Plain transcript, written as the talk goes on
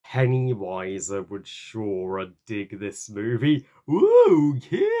Pennywise would sure dig this movie. Woo,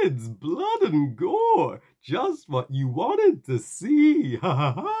 kids, blood and gore, just what you wanted to see, ha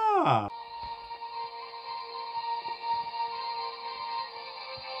ha ha!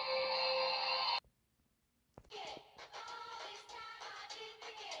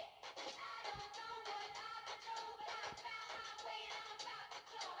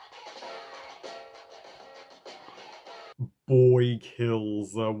 Boy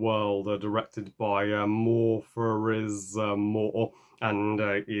Kills the World, directed by Morpheus Moore, and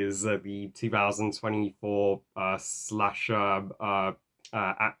is the 2024 slasher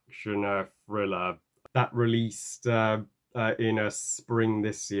action thriller that released in spring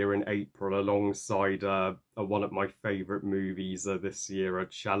this year in April, alongside one of my favourite movies this year,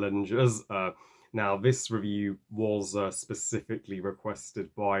 Challengers. Now, this review was specifically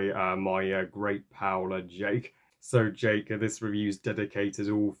requested by my great pal Jake. So Jake, this review's dedicated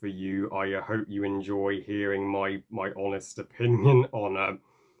all for you. I hope you enjoy hearing my honest opinion on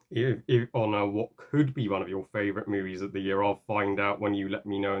what could be one of your favourite movies of the year. I'll find out when you let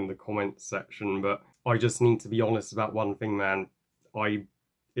me know in the comments section, but I just need to be honest about one thing, man.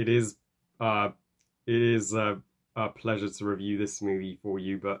 It is a pleasure to review this movie for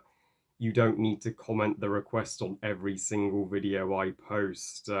you, but you don't need to comment the request on every single video I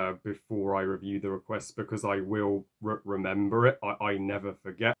post before I review the request, because I will remember it. I never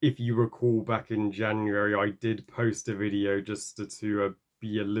forget. If you recall, back in January, I did post a video just to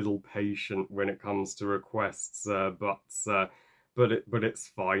be a little patient when it comes to requests, but it's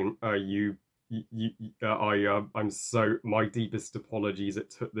fine. I'm so, my deepest apologies it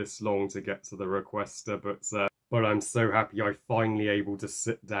took this long to get to the requester, but I'm so happy I finally able to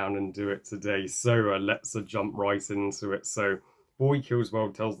sit down and do it today. So let's jump right into it. So Boy Kills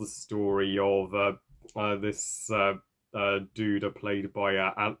World tells the story of this dude played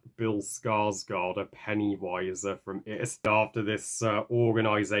by Bill Skarsgård, a Pennywise from It. After this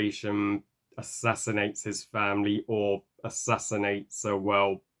organization assassinates his family, or assassinates,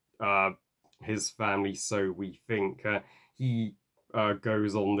 his family, so we think, he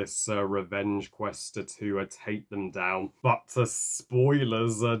goes on this revenge quest to take them down. But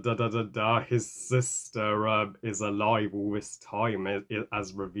spoilers, his sister is alive all this time,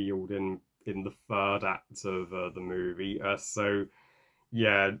 as revealed in the third act of the movie. So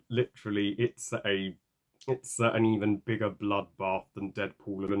yeah, literally, it's an even bigger bloodbath than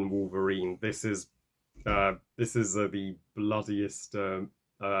Deadpool and Wolverine. This is the bloodiest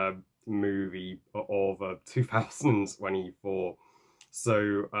movie of 2024.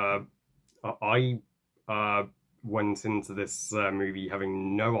 So I went into this movie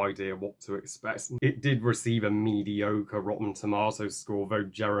having no idea what to expect. It did receive a mediocre Rotten Tomatoes score, though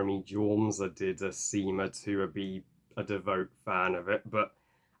Jeremy Jorns did seem to be a devout fan of it. But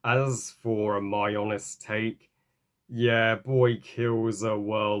as for my honest take, yeah, Boy Kills a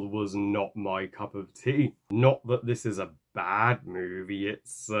World was not my cup of tea. Not that this is a bad movie,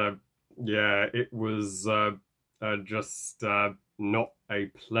 it's yeah, it was just not a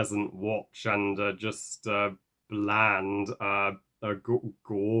pleasant watch, and just bland, a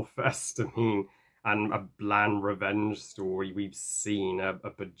gore fest, I mean, and a bland revenge story we've seen a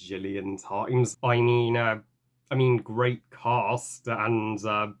bajillion times. I mean, great cast and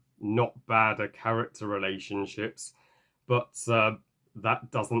not bad character relationships, but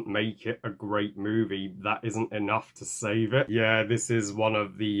that doesn't make it a great movie. That isn't enough to save it. Yeah, this is one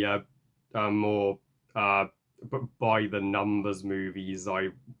of the more by the numbers movies I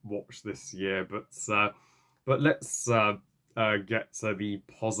watched this year, but let's get to the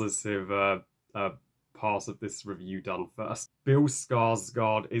positive part of this review done first. Bill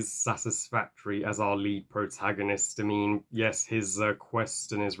Skarsgård is satisfactory as our lead protagonist. I mean, yes, his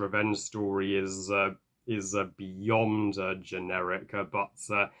quest and his revenge story is beyond generic, but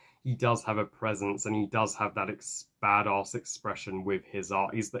he does have a presence, and he does have that badass expression with his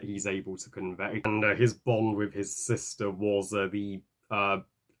eyes that he's able to convey. And his bond with his sister was the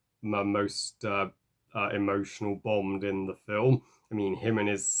most emotional bond in the film. I mean, him and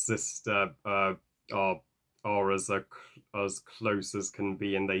his sister are as close as can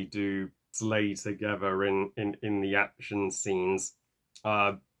be, and they do slay together in the action scenes.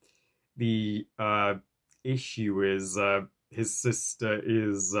 The issue is his sister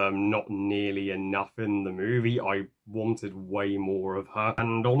is not nearly enough in the movie. I wanted way more of her.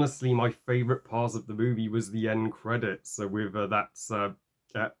 And honestly, my favourite part of the movie was the end credits, with that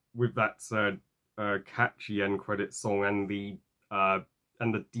catchy end credit song and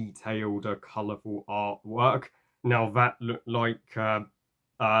the detailed, colourful artwork. Now that looked like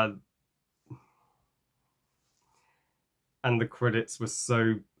and the credits were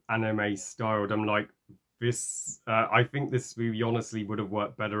so anime styled. I'm like, this, I think this movie honestly would have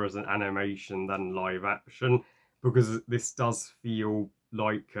worked better as an animation than live action, because this does feel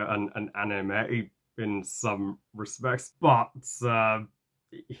like an anime in some respects. But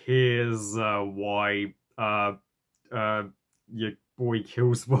here's why your Boy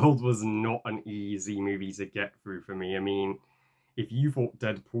Kills World was not an easy movie to get through for me. I mean, if you thought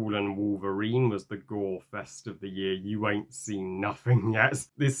Deadpool and Wolverine was the gore fest of the year, you ain't seen nothing yet.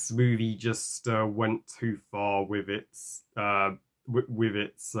 This movie just went too far with its blahs,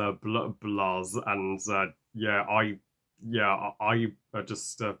 and I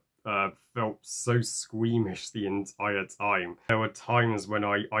just felt so squeamish the entire time. There were times when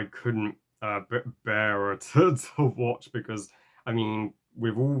I couldn't bear to watch, because I mean,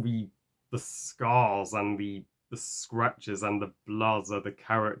 with all the scars and the scratches and the blood that the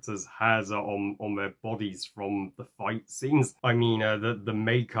characters had on their bodies from the fight scenes. I mean, the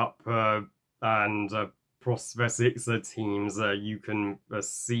makeup and prosthetics teams you can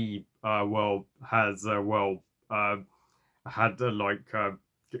see had like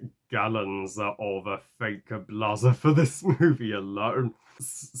gallons of fake blood for this movie alone.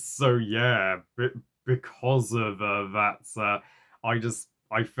 So yeah, because of that,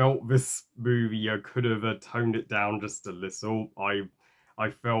 I felt this movie could have toned it down just a little. I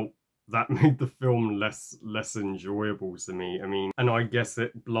felt that made the film less enjoyable to me. I mean, and I guess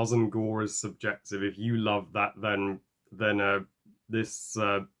blood and gore is subjective. If you love that, then this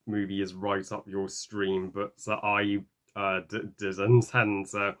movie is right up your stream. But I didn't, and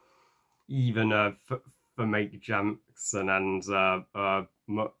even for Make Jackson and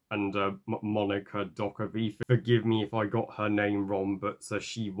Monica Dockery, forgive me if I got her name wrong, but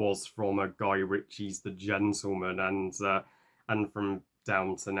she was from Guy Ritchie's The Gentleman and from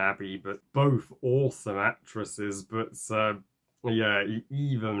Downton Abbey, but both awesome actresses. But yeah,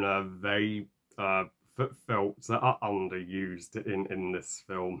 even they felt underused in this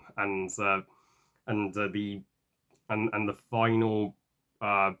film, and the final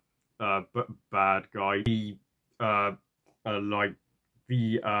bad guy, the like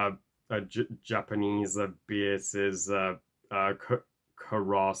the Japanese Beatrice's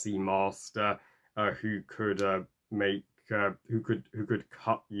karate master, who could make who could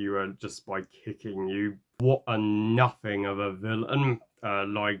cut you just by kicking you. What a nothing of a villain! And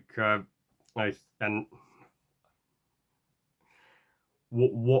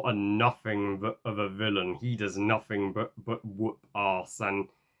what a nothing of a villain. He does nothing but whoop ass, and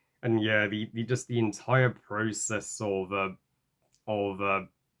yeah, the entire process of our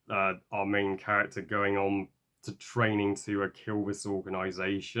main character going on to training to kill this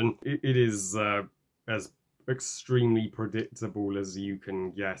organization. It is as extremely predictable as you can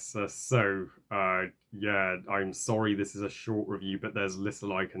guess. Yeah, I'm sorry this is a short review, but there's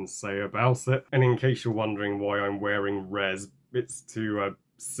little I can say about it. And in case you're wondering why I'm wearing res, it's to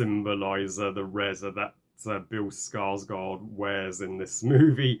symbolize the res that Bill Skarsgård wears in this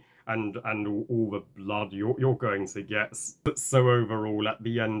movie, and all the blood you're going to get. But so overall, at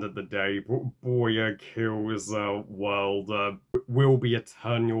the end of the day, Boy Kills World will be a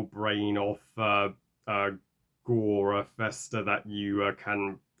turn your brain off gore festa that you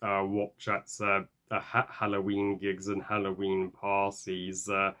can watch at Halloween gigs and Halloween parties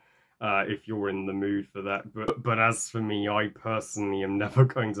if you're in the mood for that. But as for me, I personally am never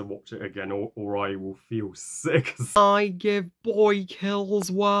going to watch it again, or I will feel sick. I give Boy Kills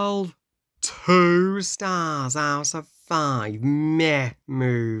World 2 stars out of 5. Meh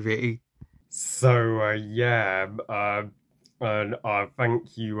movie. So yeah,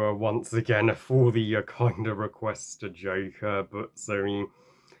 thank you once again for the kind of request, Jake. But I mean,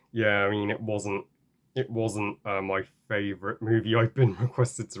 yeah, I mean, it wasn't my favourite movie I've been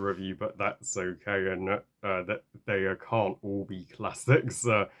requested to review, but that's okay, and that they can't all be classics.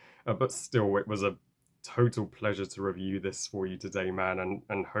 But still, it was a total pleasure to review this for you today, man,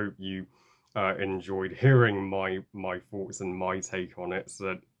 and hope you enjoyed hearing my thoughts and my take on it.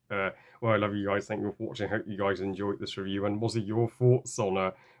 So, well, I love you guys. Thank you for watching. Hope you guys enjoyed this review. And what are your thoughts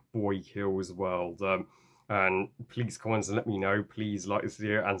on Boy Kills World? And please comment and let me know. Please like this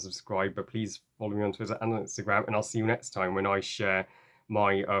video and subscribe. But please follow me on Twitter and on Instagram. And I'll see you next time when I share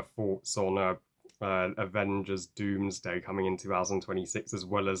my thoughts on Avengers Doomsday coming in 2026, as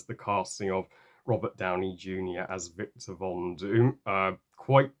well as the casting of Robert Downey Jr. as Victor Von Doom.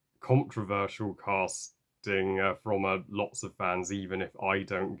 Quite controversial casting from lots of fans, even if I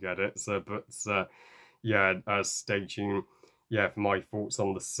don't get it. Yeah, stay tuned. Yeah, for my thoughts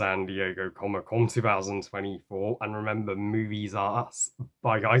on the San Diego Comic-Con 2024. And remember, movies are us.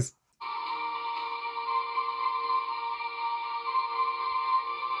 Bye, guys.